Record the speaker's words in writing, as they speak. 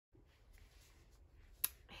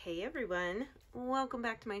Hey everyone, welcome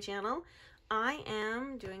back to my channel. I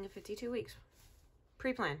am doing a 52 weeks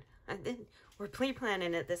pre-plan. We're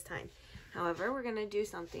pre-planning it this time. However, we're gonna do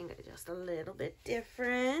something just a little bit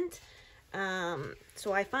different.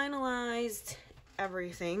 So I finalized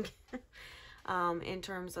everything in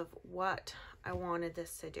terms of what I wanted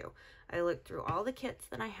this to do. I looked through all the kits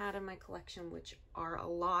that I had in my collection, which are a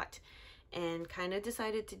lot, and kind of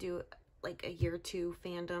decided to do like a year 2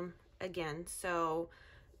 fandom again. So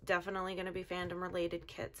definitely going to be fandom related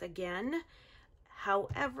kits again.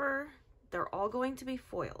 However, they're all going to be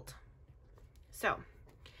foiled. So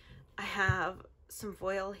I have some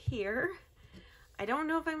foil here. I don't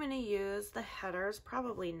know if I'm going to use the headers,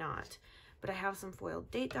 probably not, but I have some foiled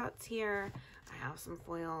date dots here. I have some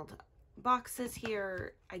foiled boxes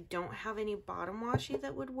here. I don't have any bottom washi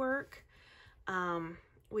that would work,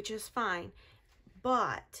 which is fine.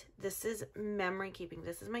 But this is memory keeping.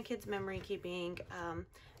 This is my kids' memory keeping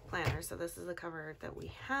planner. So this is the cover that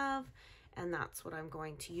we have, and that's what I'm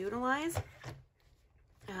going to utilize.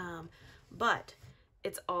 But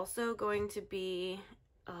it's also going to be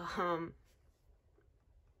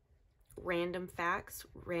random facts,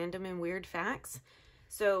 random and weird facts.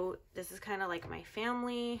 So this is kind of like my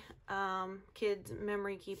family kids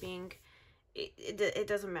memory keeping. It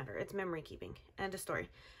doesn't matter. It's memory keeping. End of story.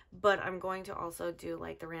 But I'm going to also do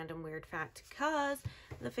like the random weird fact, because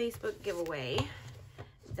the Facebook giveaway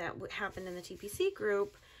that happened in the TPC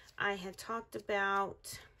group, I had talked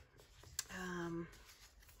about,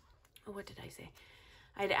 what did I say?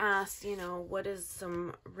 I'd asked, you know, what is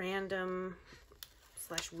some random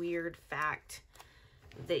 / weird fact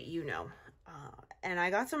that you know? And I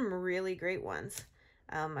got some really great ones.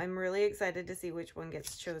 I'm really excited to see which one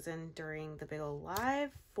gets chosen during the big ol'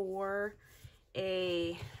 live for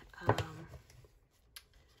a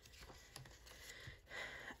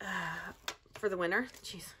for the winner.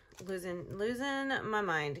 Jeez, losing my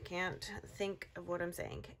mind. Can't think of what I'm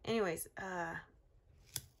saying. Anyways, I'm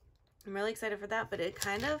really excited for that, but it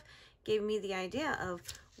kind of gave me the idea of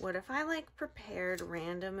what if I like prepared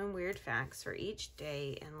random and weird facts for each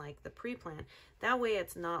day and like the pre-plan. That way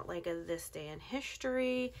it's not like a this day in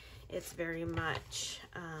history. It's very much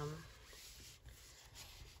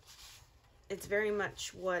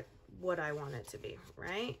what I want it to be,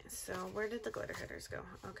 right? So where did the glitter headers go?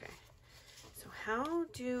 Okay. So how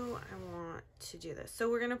do I want to do this?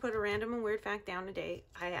 So we're going to put a random and weird fact down a day.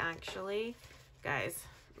 I actually, guys,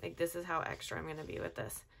 like this is how extra I'm going to be with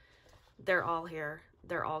this. They're all here.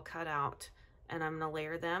 They're all cut out, and I'm going to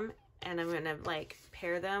layer them, and I'm going to like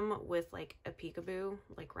pair them with like a peekaboo,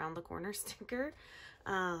 like round the corner sticker,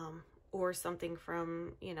 or something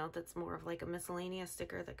from, you know, that's more of like a miscellaneous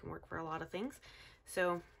sticker that can work for a lot of things.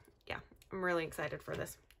 So yeah, I'm really excited for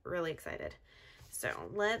this. Really excited. So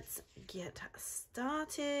let's get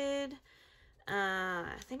started. I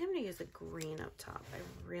think I'm going to use the green up top.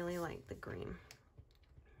 I really like the green.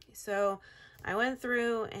 So I went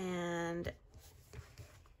through and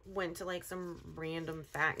went to like some random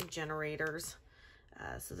fact generators.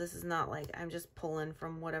 So this is not like I'm just pulling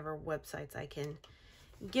from whatever websites I can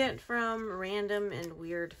get from random and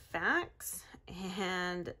weird facts,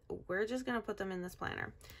 and we're just going to put them in this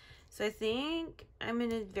planner. So I think I'm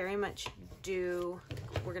going to very much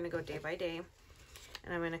we're going to go day by day,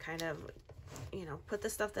 and I'm going to kind of, you know, put the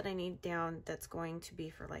stuff that I need down that's going to be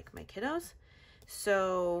for like my kiddos.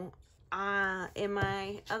 So in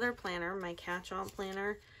my other planner, my catch-all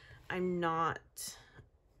planner, I'm not,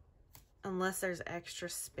 unless there's extra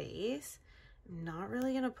space, I'm not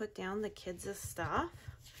really going to put down the kids' stuff.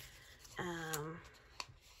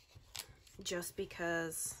 Just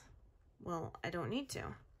because, well, I don't need to.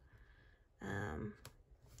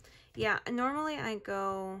 Yeah, normally I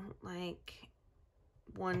go like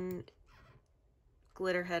one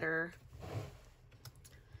glitter header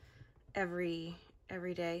every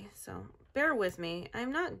day, so bear with me.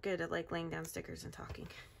 I'm not good at like laying down stickers and talking.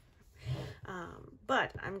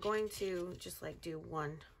 But I'm going to just like do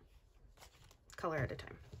one color at a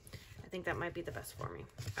time. I think that might be the best for me.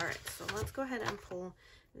 All right, so let's go ahead and pull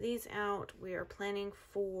these out. We are planning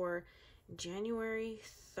for January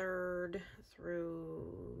 3rd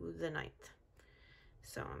through the 9th.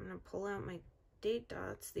 So I'm going to pull out my date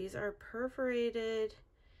dots. These are perforated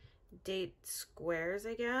date squares,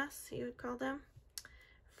 I guess you would call them,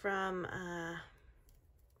 from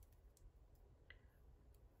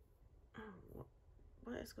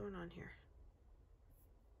what is going on here?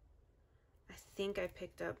 I think I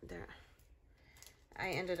picked up there. I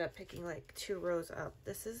ended up picking like 2 rows up.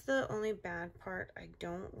 This is the only bad part I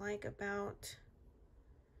don't like about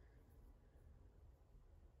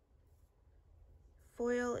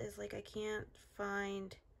foil, is like I can't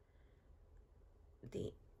find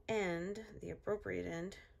the end, the appropriate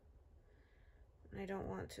end. I don't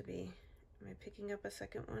want to be, am I picking up a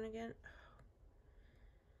second one again?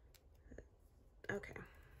 Okay.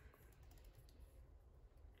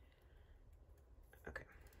 Okay.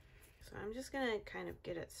 So I'm just gonna kind of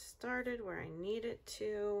get it started where I need it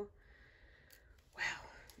to. Wow,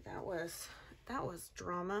 that was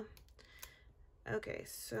drama. Okay,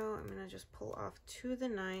 so I'm gonna just pull off to the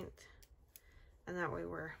 9th, and that way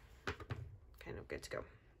we're kind of good to go.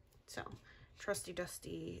 So, trusty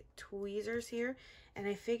dusty tweezers here, and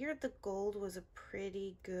I figured the gold was a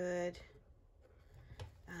pretty good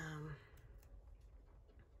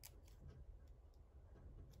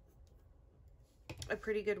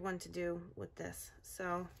one to do with this.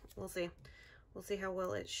 So we'll see how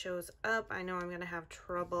well it shows up. I know I'm gonna have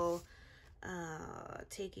trouble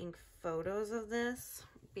taking photos of this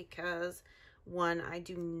because, one, I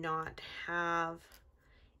do not have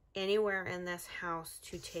anywhere in this house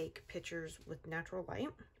to take pictures with natural light.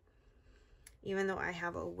 Even though I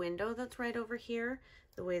have a window that's right over here,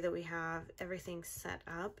 the way that we have everything set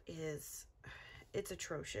up it's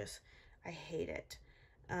atrocious. I hate it.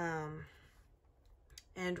 And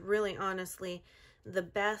really, honestly, the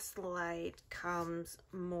best light comes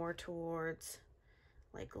more towards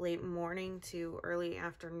like late morning to early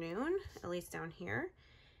afternoon, at least down here.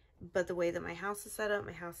 But the way that my house is set up,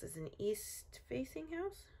 my house is an east-facing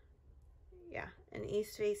house. Yeah, an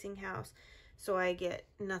east-facing house. So I get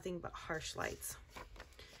nothing but harsh lights.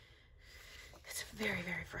 It's very,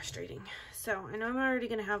 very frustrating. So I know I'm already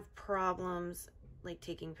going to have problems like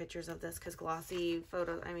taking pictures of this because glossy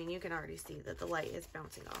photos, I mean, you can already see that the light is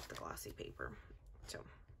bouncing off the glossy paper.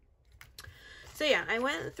 So yeah, I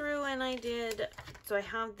went through and I did, so I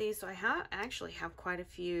have these, so I actually have quite a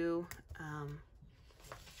few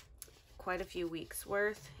weeks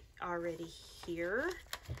worth already here.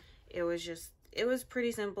 It was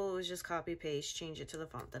pretty simple. It was just copy paste, change it to the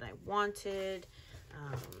font that I wanted,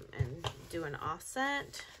 and do an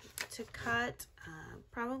offset to cut.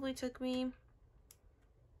 Probably took me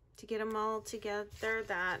to get them all together,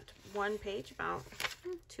 that one page, about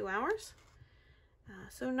 2 hours.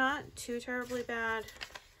 So not too terribly bad,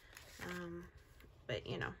 but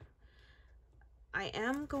you know, I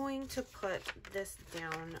am going to put this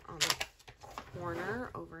down on the corner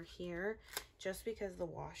over here just because the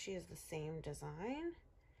washi is the same design,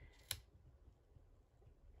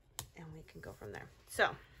 and we can go from there.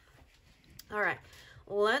 So, all right,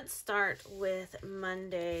 let's start with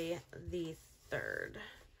Monday the 3rd.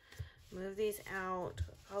 Move these out.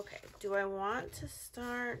 Okay, do I want to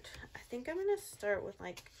start? I think I'm going to start with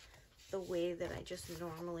like the way that I just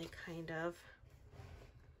normally kind of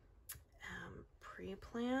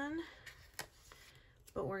pre-plan.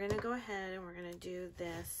 But we're going to go ahead and we're going to do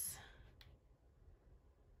this.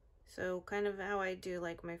 So kind of how I do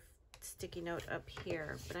like my sticky note up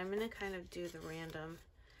here. But I'm going to kind of do the random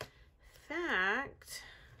fact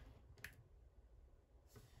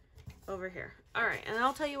over here. All right, and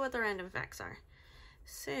I'll tell you what the random facts are.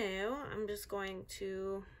 So I'm just going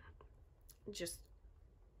to just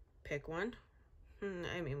pick one.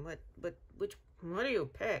 I mean, what do you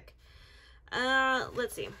pick?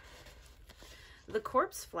 Let's see. The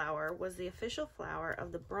corpse flower was the official flower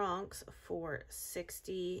of the Bronx for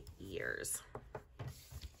 60 years.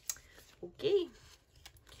 Okay.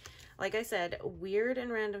 Like I said, weird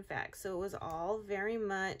and random facts. So it was all very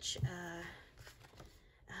much,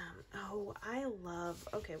 oh, I love,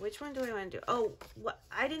 okay, which one do I want to do? Oh, what,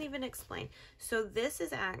 I didn't even explain. So this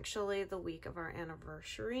is actually the week of our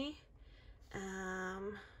anniversary. Okay,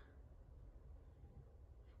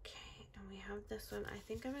 and we have this one. I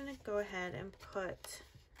think I'm going to go ahead and put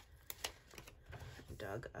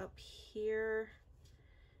Doug up here.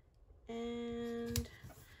 And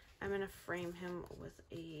I'm going to frame him with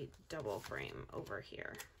a double frame over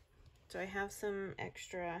here. So I have some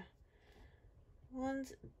extra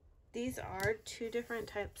ones. These are 2 different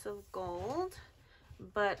types of gold,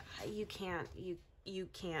 but you can't,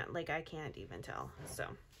 like I can't even tell. So,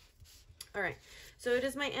 all right. So it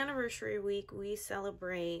is my anniversary week. We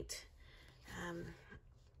celebrate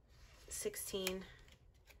 16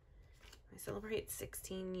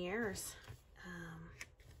 years.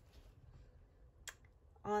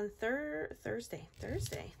 On Thursday.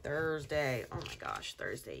 Oh my gosh,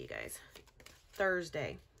 Thursday, you guys.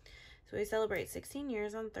 Thursday. So we celebrate 16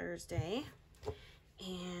 years on Thursday,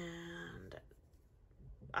 and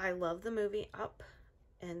I love the movie Up,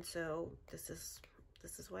 and so this is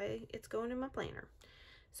why it's going in my planner.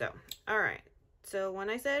 So, all right. So when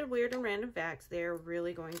I said weird and random facts, they're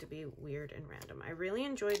really going to be weird and random. I really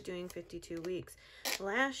enjoyed doing 52 weeks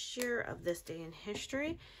last year of this day in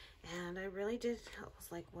history, And I really did, I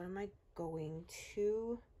was like, what am I going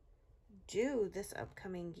to do this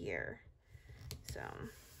upcoming year? So,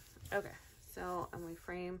 okay. So I'm going to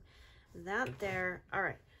frame that there. All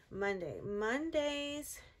right. Monday.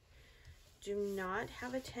 Mondays do not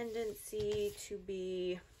have a tendency to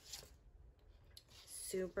be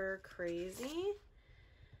super crazy.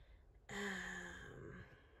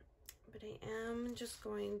 But I am just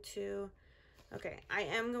going to, okay, I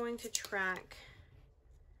am going to track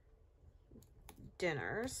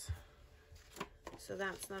dinners. So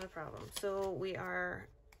that's not a problem. So we are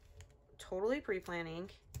totally pre-planning.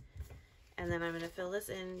 And then I'm going to fill this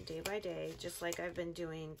in day by day, just like I've been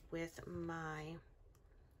doing with my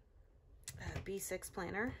B6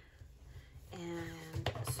 planner.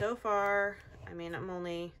 And so far, I mean, I'm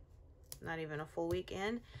only not even a full week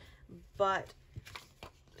in, but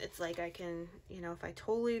it's like I can, you know, if I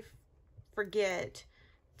totally forget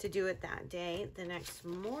to do it that day, the next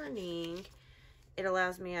morning, it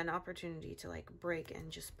allows me an opportunity to like break and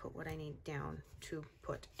just put what I need down to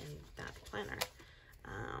put in that planner.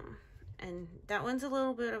 And that one's a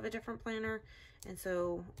little bit of a different planner, and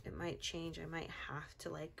so it might change. I might have to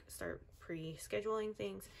like start pre-scheduling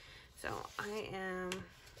things. So I am,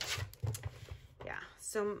 yeah,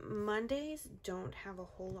 so Mondays don't have a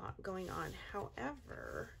whole lot going on.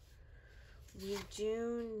 However, we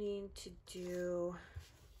do need to do,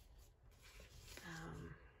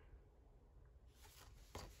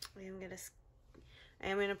 I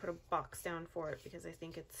am gonna put a box down for it because I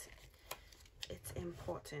think it's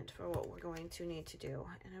important for what we're going to need to do.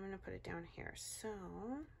 And I'm gonna put it down here. So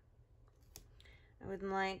I would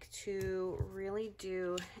like to really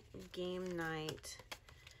do game night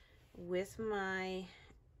with my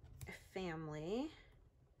family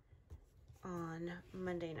on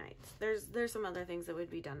Monday nights. There's some other things that would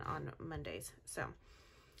be done on Mondays. So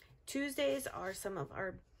Tuesdays are some of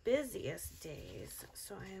our busiest days.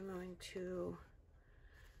 So I am going to,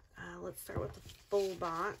 let's start with the full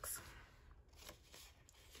box.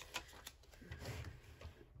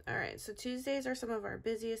 All right, so Tuesdays are some of our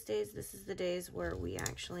busiest days. This is the days where we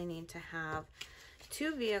actually need to have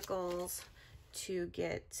 2 vehicles to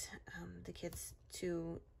get the kids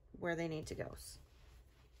to where they need to go.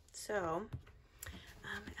 So,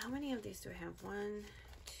 how many of these do I have? 1,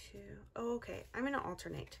 2, oh, okay. I'm gonna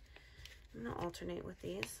alternate. I'm gonna alternate with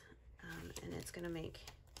these, and it's gonna make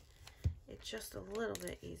it just a little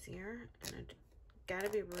bit easier. And I gotta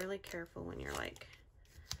be really careful when you're like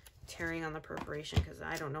tearing on the perforation, because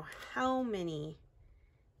I don't know how many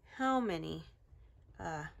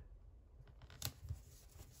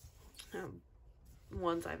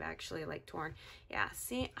ones I've actually like torn. Yeah,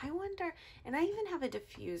 see, I wonder, and I even have a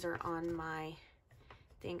diffuser on my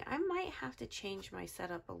thing. I might have to change my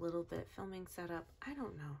setup a little bit, filming setup. I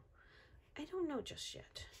don't know just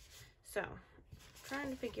yet. So trying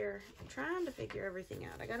to figure everything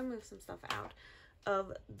out. I gotta move some stuff out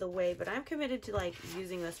of the way, but I'm committed to like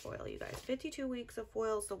using this foil, you guys. 52 weeks of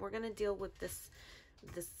foil, so we're gonna deal with this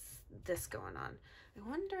going on. I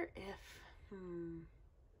wonder if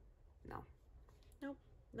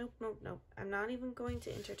nope. I'm not even going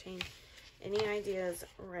to entertain any ideas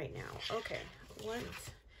right now. Okay, what?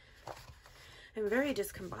 I'm very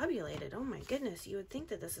discombobulated. Oh my goodness, you would think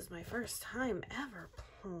that this is my first time ever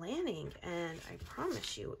planning, and I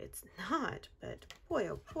promise you it's not, but boy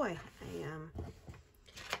oh boy, I am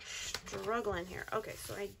struggling here. Okay,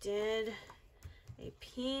 so I did a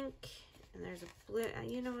pink, and there's a blue.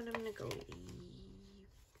 You know what, I'm gonna go,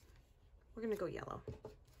 we're gonna go yellow.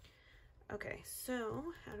 Okay, so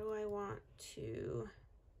how do I want to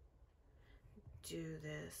do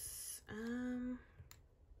this?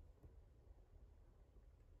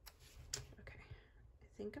 Okay, I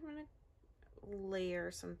think I'm gonna layer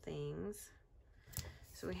some things.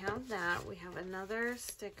 So we have that. We have another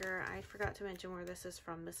sticker. I forgot to mention where this is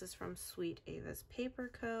from. This is from Sweet Ava's Paper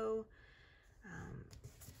Co.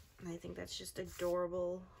 I think that's just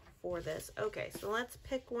adorable for this. Okay, so let's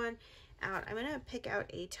pick one out. I'm gonna pick out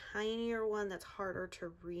a tinier one that's harder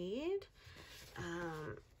to read,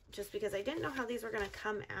 just because I didn't know how these were gonna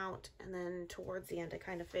come out, and then towards the end I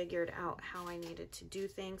kind of figured out how I needed to do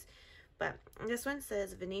things. But this one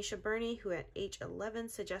says, Venetia Burney, who at age 11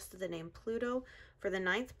 suggested the name Pluto for the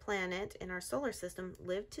 9th planet in our solar system,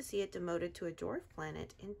 lived to see it demoted to a dwarf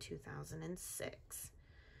planet in 2006.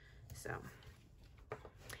 So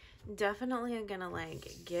definitely I'm gonna like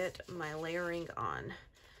get my layering on.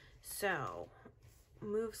 So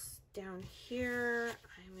moves down here,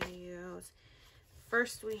 I'm gonna use,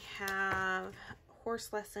 first we have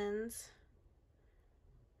horse lessons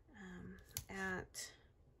at,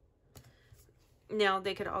 Now,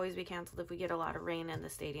 they could always be canceled if we get a lot of rain and the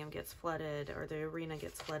stadium gets flooded or the arena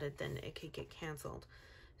gets flooded, then it could get canceled.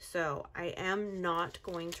 So I am not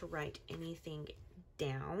going to write anything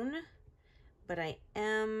down, but I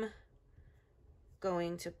am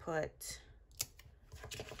going to put,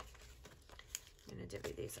 I'm going to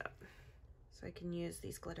divvy these up so I can use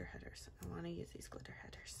these glitter headers. I want to use these glitter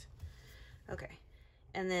headers. Okay.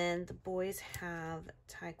 And then the boys have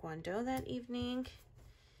Taekwondo that evening.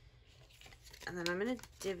 And then I'm going to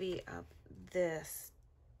divvy up this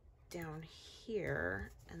down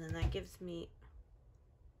here. And then that gives me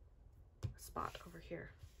a spot over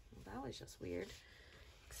here. Well, that was just weird.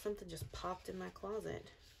 Something just popped in my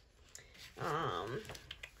closet. I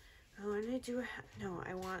want to do no,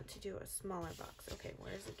 I want to do a smaller box. Okay,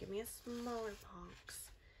 where is it? Give me a smaller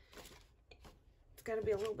box. It's got to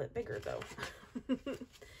be a little bit bigger though.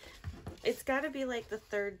 It's got to be like the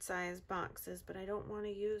third size boxes, but I don't want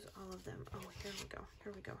to use all of them. Oh, here we go.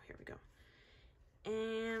 Here we go. Here we go.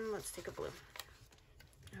 And let's take a blue.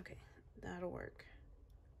 Okay, that'll work.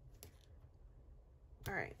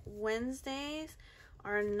 All right, Wednesdays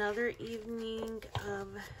are another evening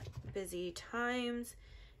of busy times.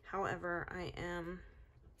 However, I'm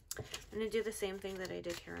going to do the same thing that I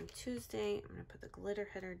did here on Tuesday. I'm going to put the glitter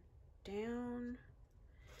header down.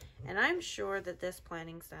 And I'm sure that this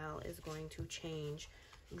planning style is going to change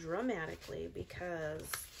dramatically because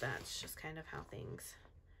that's just kind of how things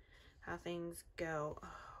go. Oh,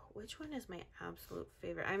 which one is my absolute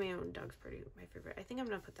favorite? I mean, Doug's pretty my favorite. I think I'm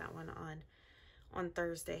going to put that one on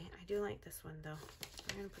Thursday. I do like this one though.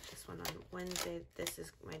 I'm going to put this one on Wednesday. This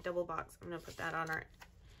is my double box. I'm going to put that on our,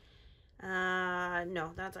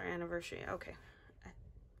 no, that's our anniversary. Okay. I'm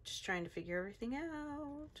just trying to figure everything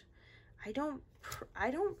out. I don't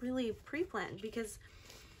really pre-plan because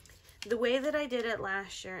the way that I did it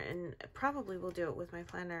last year, and probably will do it with my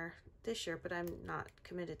planner this year, but I'm not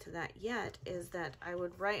committed to that yet, is that I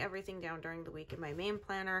would write everything down during the week in my main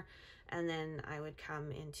planner, and then I would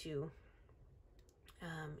come into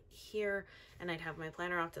here and I'd have my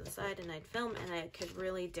planner off to the side and I'd film, and I could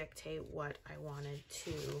really dictate what I wanted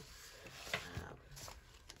to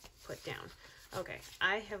put down. Okay,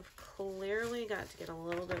 I have clearly got to get a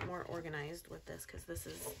little bit more organized with this because this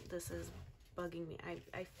is bugging me.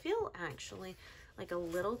 I feel actually like a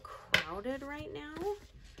little crowded right now,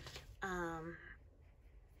 and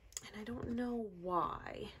I don't know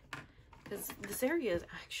why, because this area is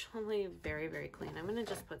actually very, very clean. I'm gonna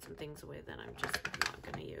just put some things away that I'm just not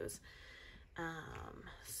gonna use.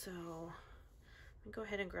 So let me go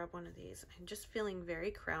ahead and grab one of these. I'm just feeling very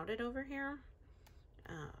crowded over here.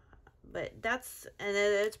 But and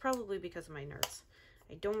it's probably because of my nerves.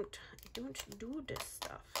 I don't do this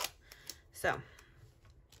stuff. So,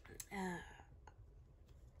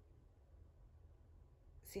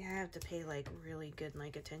 see, I have to pay like really good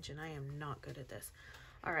attention. I am not good at this.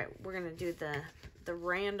 All right, we're gonna do the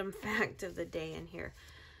random fact of the day in here.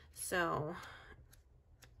 So,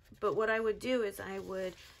 but what I would do is I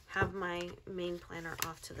would have my main planner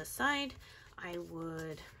off to the side. I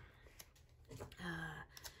would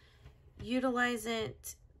utilize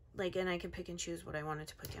it, and I could pick and choose what I wanted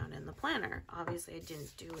to put down in the planner. Obviously, I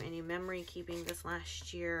didn't do any memory keeping this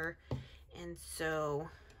last year, and so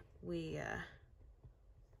we,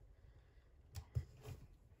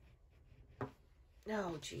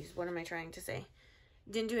 oh geez, what am I trying to say?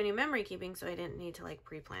 Didn't do any memory keeping, so I didn't need to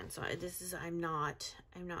pre-plan. So I'm not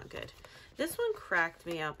good. This one cracked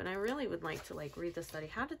me up, and I really would like to read the study.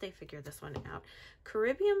 How did they figure this one out?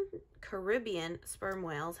 Caribbean sperm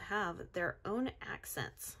whales have their own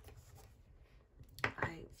accents.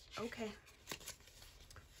 Okay.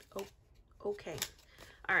 Oh, okay.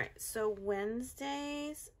 All right. So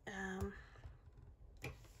Wednesdays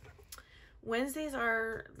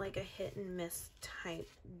are like a hit and miss type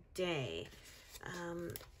day.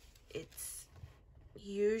 It's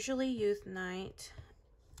usually youth night,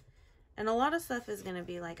 and a lot of stuff is going to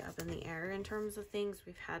be up in the air in terms of things.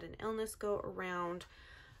 We've had an illness go around,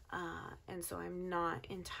 and so I'm not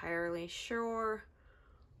entirely sure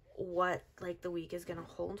what the week is going to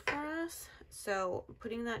hold for us. So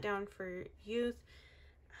putting that down for youth,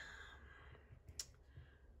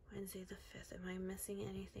 Wednesday the 5th. Am I missing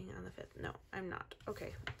anything on the 5th? No, I'm not.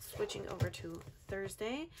 Okay, switching over to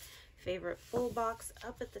Thursday. Favorite full box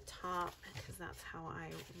up at the top because that's how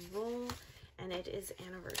I roll, and it is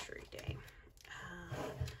anniversary day.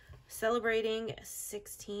 Celebrating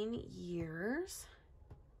 16 years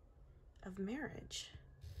of marriage.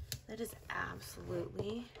 That is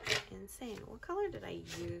absolutely insane. What color did I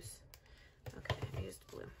use? Okay, I used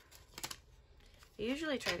blue. I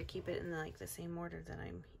usually try to keep it in the same order that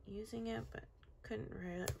I'm using it, but couldn't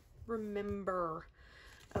remember.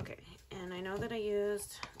 Okay, and I know that I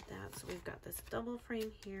used that, so we've got this double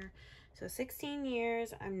frame here. So 16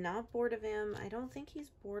 years, I'm not bored of him. I don't think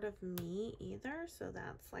he's bored of me either, so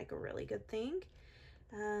that's like a really good thing.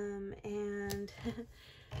 And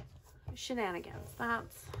shenanigans,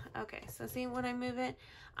 that's okay. So see, when I move it,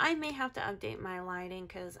 I may have to update my lighting,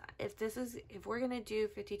 because if we're gonna do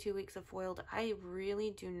 52 weeks of foiled, I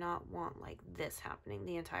really do not want like this happening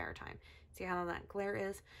the entire time. See how that glare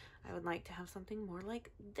is? I would like to have something more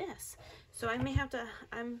like this. So I may have to,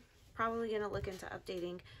 I'm probably gonna look into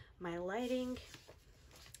updating my lighting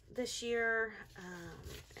this year,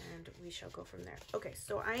 and we shall go from there. Okay,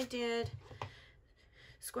 so I did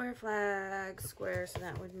square, flag, square, so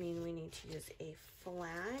that would mean we need to use a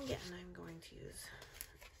flag, and I'm going to use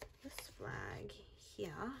this flag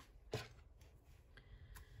here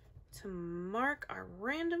to mark our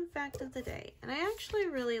random fact of the day. And I actually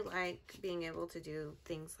really like being able to do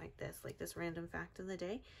things like this random fact of the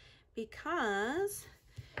day, because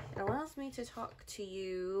it allows me to talk to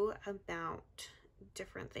you about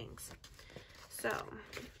different things. So,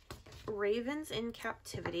 ravens in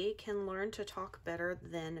captivity can learn to talk better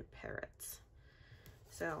than parrots.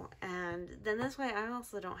 So, and then this way I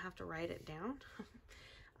also don't have to write it down.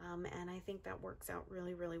 And I think that works out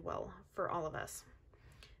really, really well for all of us.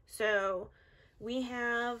 So, we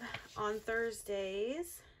have on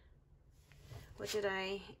Thursdays, what did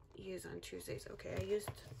I use on Tuesdays? Okay, I used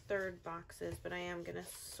third boxes, but I am going to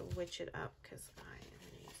switch it up because I am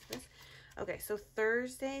going to use this. Okay, so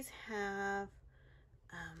Thursdays have,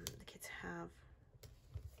 the kids have,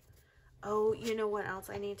 oh, you know what else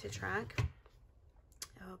I need to track?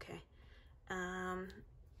 Okay,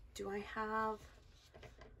 do I have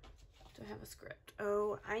a script?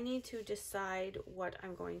 Oh, I need to decide what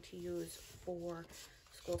I'm going to use for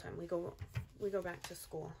school time. We go back to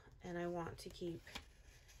school, and I want to keep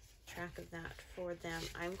track of that for them.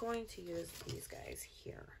 I'm going to use these guys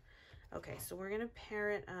here. Okay, so we're gonna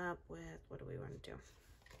pair it up with, what do we want to do?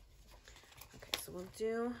 Okay, so we'll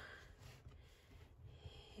do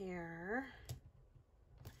here,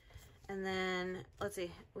 and then let's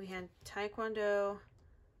see, we had taekwondo,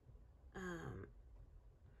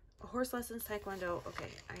 horse lessons, taekwondo.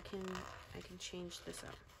 Okay, I can change this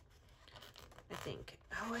up, I think.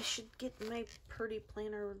 Oh, I should get my Purdy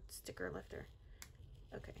planner sticker lifter.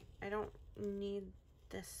 Okay, I don't need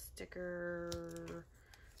this sticker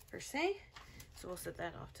per se, so we'll set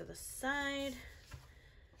that off to the side.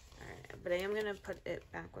 All right, but I am gonna put it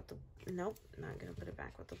back with the, nope, not gonna put it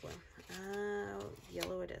back with the blue.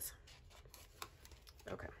 Yellow it is.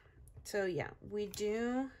 Okay, so yeah, we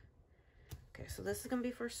do. Okay, so this is gonna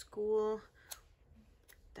be for school.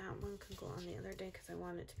 That one can go on the other day because I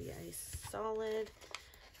want it to be a solid.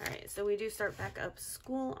 All right, so we do start back up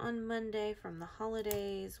school on Monday from the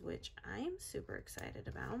holidays, which I'm super excited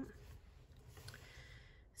about.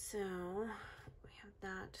 So we have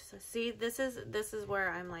that. So see, this is where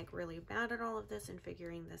I'm like really bad at all of this and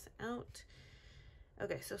figuring this out.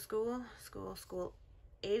 Okay, so school.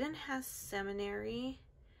 Aiden has seminary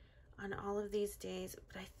on all of these days,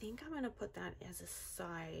 but I think I'm gonna put that as a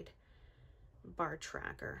side bar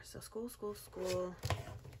tracker. So school.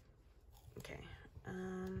 Okay.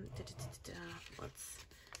 Let's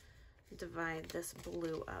divide this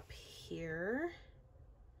blue up here.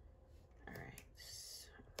 All right.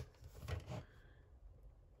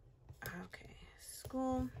 Okay,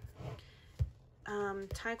 school.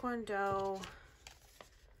 Taekwondo.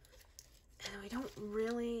 And we don't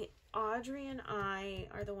really, Audrey and I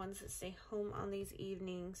are the ones that stay home on these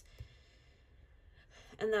evenings.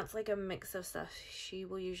 And that's like a mix of stuff. She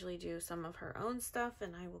will usually do some of her own stuff,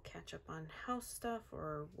 and I will catch up on house stuff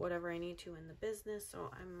or whatever I need to in the business.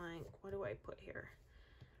 So I'm like, what do I put here?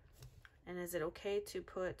 And is it okay to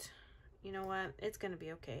put, you know what? It's going to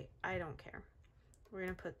be okay. I don't care. We're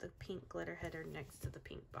going to put the pink glitter header next to the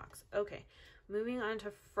pink box. Okay, moving on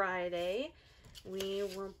to Friday. We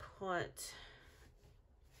will put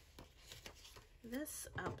this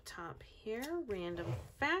up top here. Random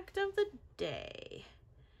fact of the day.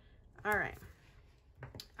 All right,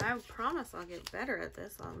 I promise I'll get better at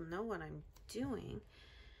this. I'll know what I'm doing.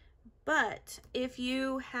 But if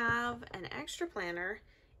you have an extra planner,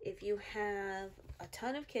 if you have a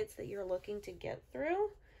ton of kits that you're looking to get through,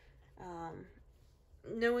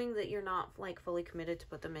 knowing that you're not like fully committed to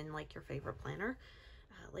put them in like your favorite planner,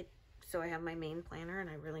 so I have my main planner and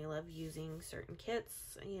I really love using certain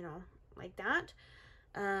kits, you know, like that.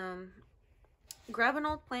 Grab an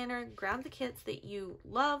old planner, grab the kits that you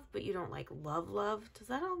love, but you don't like love. Does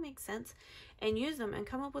that all make sense? And use them and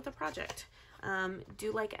come up with a project.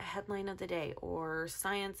 Do like a headline of the day or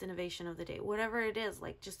science innovation of the day, whatever it is,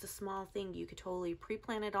 like just a small thing. You could totally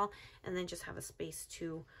pre-plan it all and then just have a space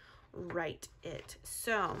to write it.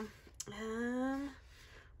 So,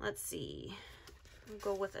 let's see. We'll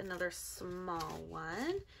go with another small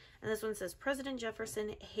one. And this one says, President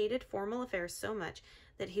Jefferson hated formal affairs so much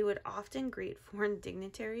that he would often greet foreign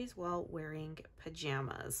dignitaries while wearing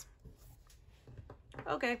pajamas.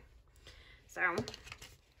 Okay, so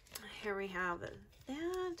here we have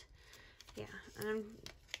that. Yeah, and I'm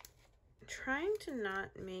trying to not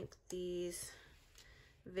make these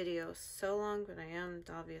videos so long, but I am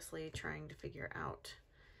obviously trying to figure out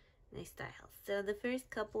my style. So the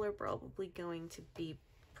first couple are probably going to be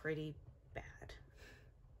pretty bad.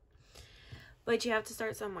 But you have to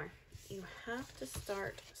start somewhere. You have to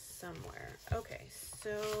start somewhere. Okay,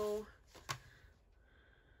 so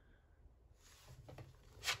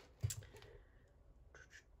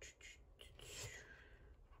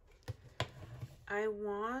I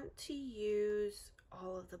want to use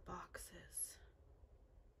all of the boxes.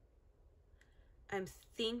 I'm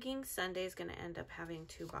thinking Sunday is going to end up having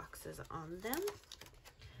 2 boxes on them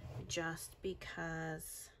just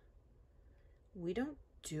because we don't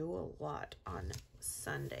do a lot on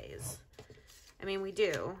Sundays. I mean, we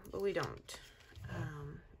do, but we don't.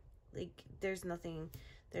 Like, there's no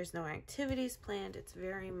activities planned. It's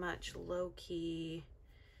very much low-key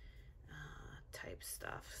type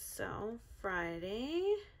stuff. So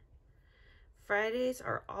Fridays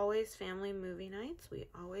are always family movie nights. We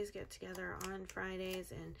always get together on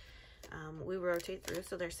Fridays, and we rotate through.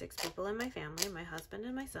 So there's 6 people in my family, my husband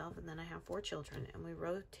and myself, and then I have 4 children, and we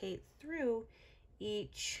rotate through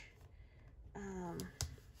each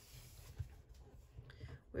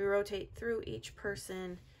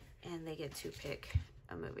person, and they get to pick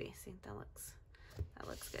a movie. See, that looks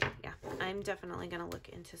good. Yeah, I'm definitely gonna look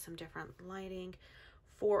into some different lighting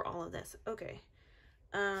for all of this. Okay,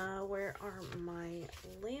 where are my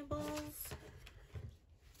labels?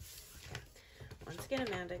 Okay. Once again,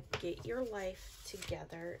 Amanda, get your life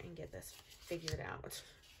together and get this figured out.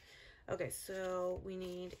 Okay, so we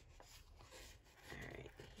need, all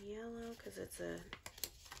right, yellow, because it's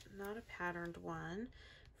not a patterned one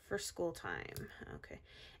for school time. Okay,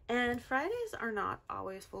 and Fridays are not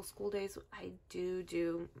always full school days. I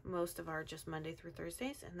do most of our just Monday through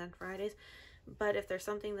Thursdays and then Fridays, but if there's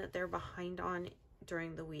something that they're behind on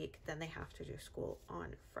during the week, then they have to do school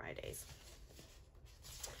on Fridays.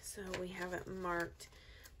 So we have it marked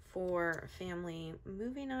for family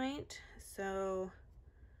movie night. So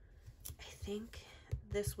I think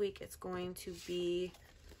this week it's going to be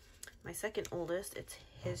my second oldest. It's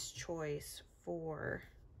his choice for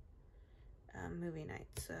movie night.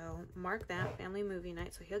 So mark that, family movie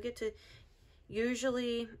night. So he'll get to,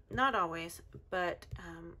 usually, not always, but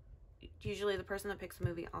usually the person that picks a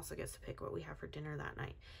movie also gets to pick what we have for dinner that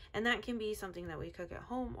night. And that can be something that we cook at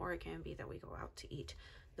home, or it can be that we go out to eat.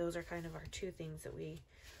 Those are kind of our 2 things that we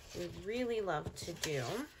really love to do.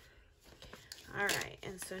 All right,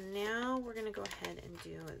 and so now we're gonna go ahead and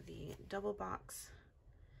do the double box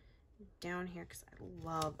down here, because I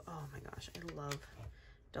love, oh my gosh, I love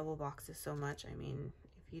double boxes so much. I mean,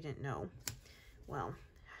 if you didn't know, well,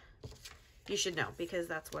 you should know, because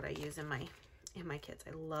that's what I use in my kits.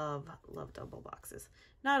 I love double boxes.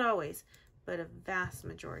 Not always, but a vast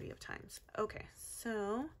majority of times. Okay,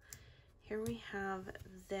 so here we have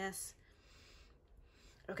this.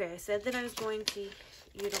 Okay, I said that I was going to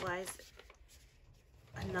utilize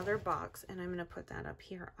another box, and I'm going to put that up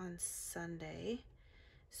here on Sunday.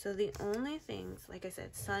 So the only things, like I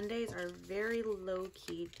said, Sundays are very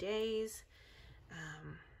low-key days.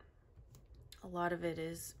 A lot of it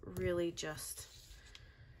is really just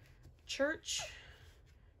church.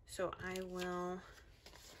 So I will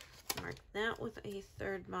mark that with a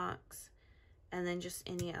 3rd box, and then just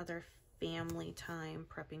any other family time,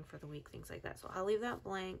 prepping for the week, things like that. So I'll leave that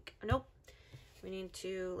blank. Nope. We need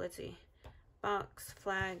to, let's see, box,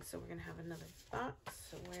 flag. So we're going to have another box.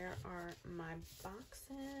 So where are my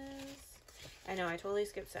boxes? I know I totally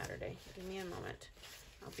skipped Saturday. Give me a moment.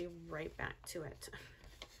 I'll be right back to it.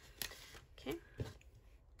 Okay.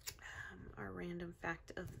 Our random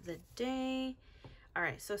fact of the day. All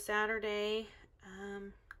right. So Saturday,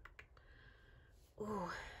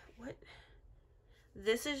 what?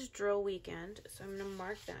 This is drill weekend. So I'm going to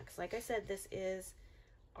mark that, because like I said, this is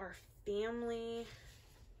our family.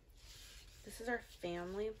 This is our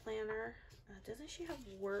family planner. Doesn't she have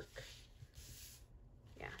work?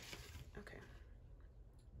 Yeah. Okay.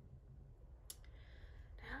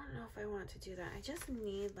 I don't know if I want to do that. I just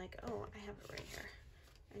need, like, oh, I have it right here.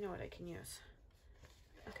 I know what I can use.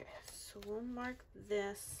 Okay, so we'll mark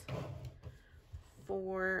this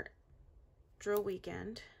for drill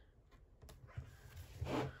weekend.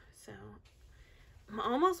 So I'm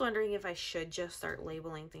almost wondering if I should just start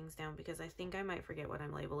labeling things down, because I think I might forget what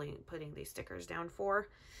I'm putting these stickers down for.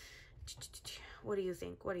 What do you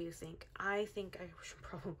think? What do you think? I think I should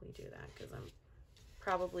probably do that, because I'm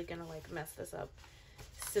probably gonna like mess this up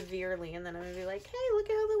severely, and then I'm gonna be like, hey, look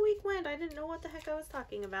at how the week went. I didn't know what the heck I was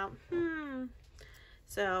talking about.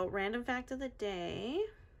 So random fact of the day,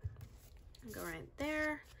 go right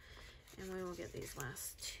there, and we will get these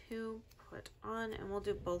last two put on, and we'll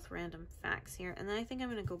do both random facts here, and then I think I'm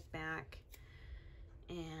gonna go back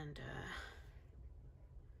and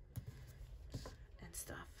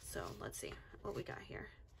stuff. So let's see what we got here.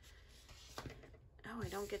 Oh, I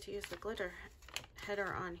don't get to use the glitter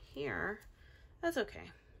header on here. That's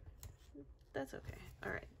okay. That's okay.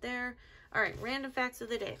 All right, there. All right, random facts of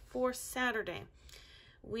the day for Saturday.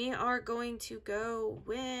 We are going to go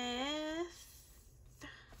with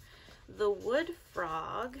the wood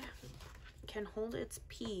frog can hold its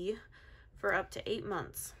pea for up to 8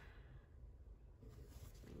 months.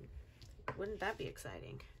 Wouldn't that be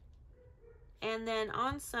exciting? And then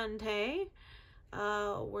on Sunday,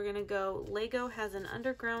 we're gonna go Lego has an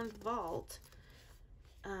underground vault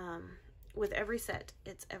with every set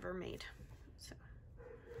it's ever made. So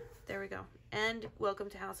there we go. And welcome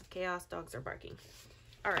to House of Chaos. Dogs are barking.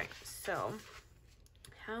 All right, so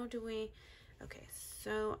how do we, okay,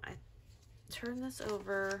 so I turn this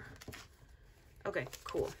over. Okay,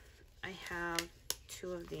 cool. I have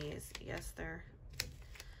 2 of these. Yes, they're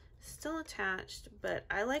still attached, but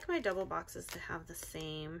I like my double boxes to have the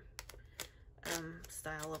same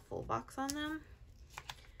style of full box on them.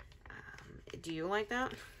 Do you like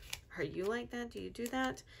that? Are you like that? Do you do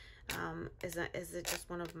that? Is it just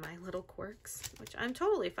one of my little quirks, which I'm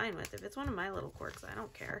totally fine with. If it's one of my little quirks, I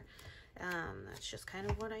don't care. That's just kind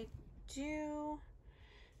of what I do.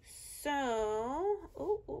 So,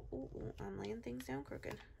 I'm laying things down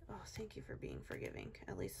crooked. Oh, thank you for being forgiving,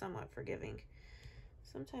 at least somewhat forgiving.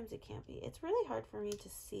 Sometimes it can't be. It's really hard for me to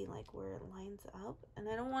see like where it lines up, and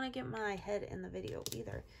I don't want to get my head in the video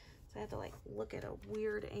either. So I have to like look at a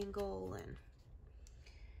weird angle, and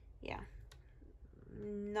yeah,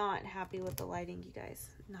 not happy with the lighting, you guys.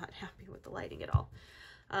 Not happy with the lighting at all.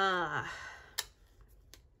 That's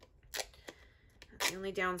the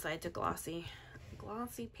only downside to glossy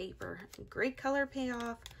paper. Great color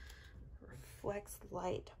payoff, reflects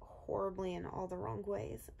light horribly in all the wrong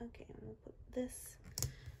ways. Okay, I'm gonna put this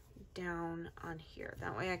down on here.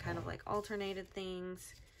 That way I kind of like alternated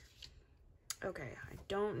things. Okay, I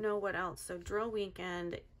don't know what else. So drill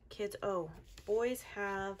weekend, kids, oh, boys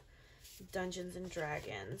have Dungeons and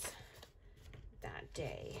Dragons that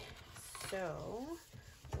day. So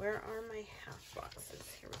where are my half boxes?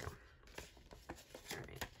 Here we go. All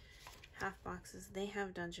right, half boxes, they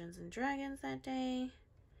have Dungeons and Dragons that day.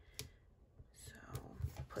 So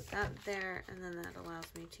put that there, and then that allows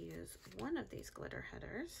me to use one of these glitter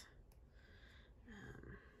headers.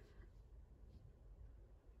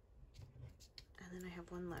 And then I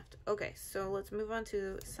have one left. Okay, so let's move on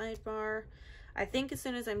to sidebar. I think as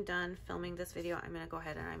soon as I'm done filming this video, I'm going to go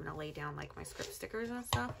ahead and I'm going to lay down like my script stickers and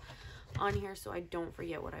stuff on here so I don't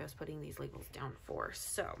forget what I was putting these labels down for.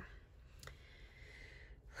 So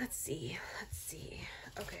let's see.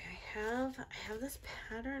 Okay, I have this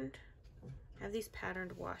patterned, I have these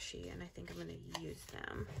patterned washi, and I think I'm going to use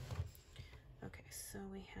them. Okay, so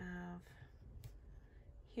we have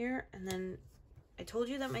here, and then I told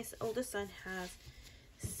you that my oldest son has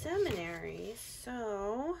seminary,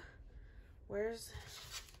 so where's,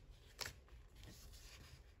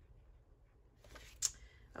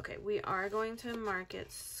 okay, we are going to mark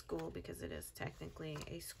it school because it is technically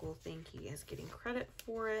a school thing. He is getting credit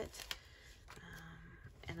for it.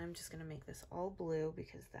 And I'm just going to make this all blue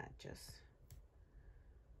because that just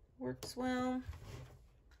works well.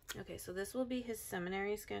 Okay, so this will be his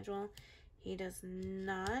seminary schedule. He does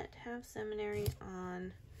not have seminary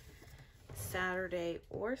on Saturday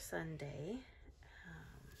or Sunday.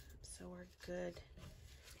 So we're good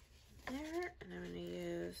there. And I'm going to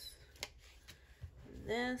use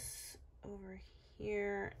this over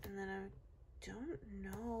here. And then I don't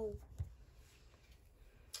know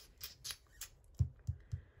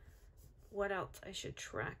what else I should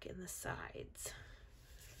track in the sides.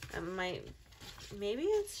 Maybe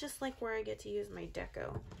it's just like where I get to use my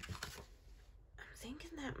deco.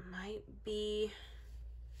 Thinking that might be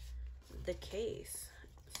the case.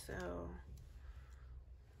 So I'll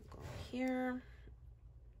go here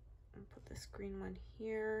and put this green one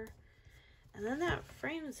here, and then that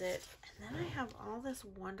frames it, and then I have all this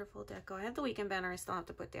wonderful deco. I have the weekend banner I still have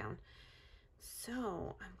to put down,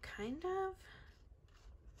 so I'm kind of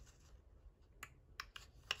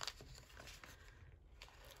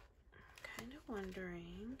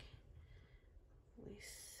wondering, we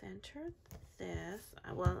center this.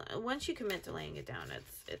 Well, once you commit to laying it down,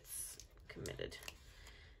 it's committed.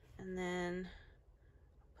 And then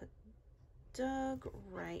put Doug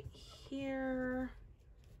right here.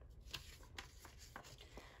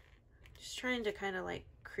 Just trying to kind of like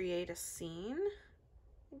create a scene,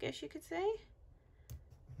 I guess you could say.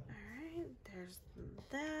 All right, there's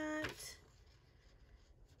that.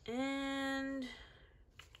 And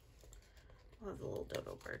we'll have the little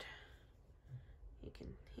dodo bird.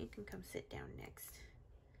 He can come sit down next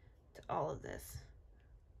to all of this.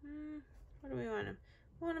 What do we want him?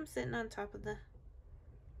 We want him sitting on top of the.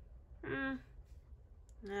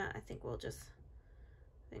 Nah, I think we'll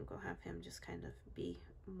have him just kind of be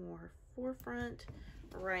more forefront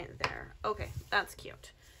right there. Okay, that's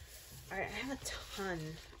cute. All right, I have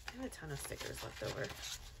a ton of stickers left over.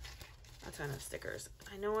 A ton of stickers.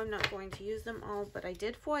 I know I'm not going to use them all, but I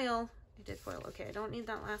did foil. Okay, I don't need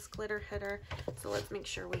that last glitter header, so let's make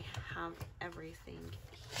sure we have everything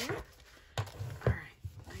here. All right,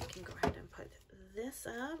 I can go ahead and put this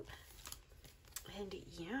up. And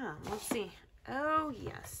yeah, let's see. Oh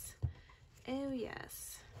yes. Oh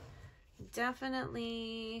yes.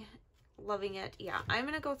 Definitely loving it. Yeah, I'm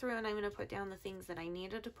gonna go through and I'm gonna put down the things that I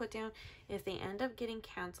needed to put down. If they end up getting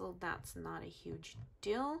canceled, that's not a huge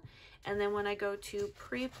deal. And then when I go to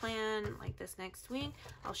pre-plan like this next week,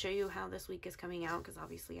 I'll show you how this week is coming out, because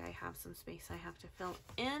obviously I have some space I have to fill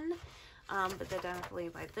in. But then definitely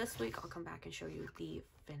by this week I'll come back and show you the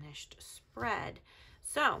finished spread.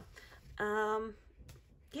 So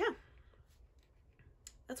yeah,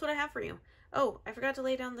 that's what I have for you. Oh, I forgot to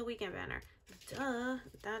lay down the weekend banner. Duh,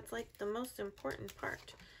 that's like the most important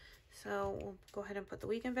part. So we'll go ahead and put the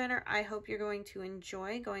weekend banner. I hope you're going to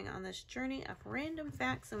enjoy going on this journey of random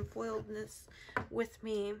facts and foiledness with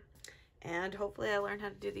me. And hopefully I learn how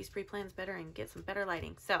to do these pre-plans better and get some better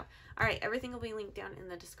lighting. So, all right, everything will be linked down in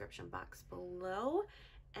the description box below.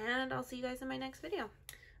 And I'll see you guys in my next video.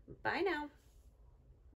 Bye now.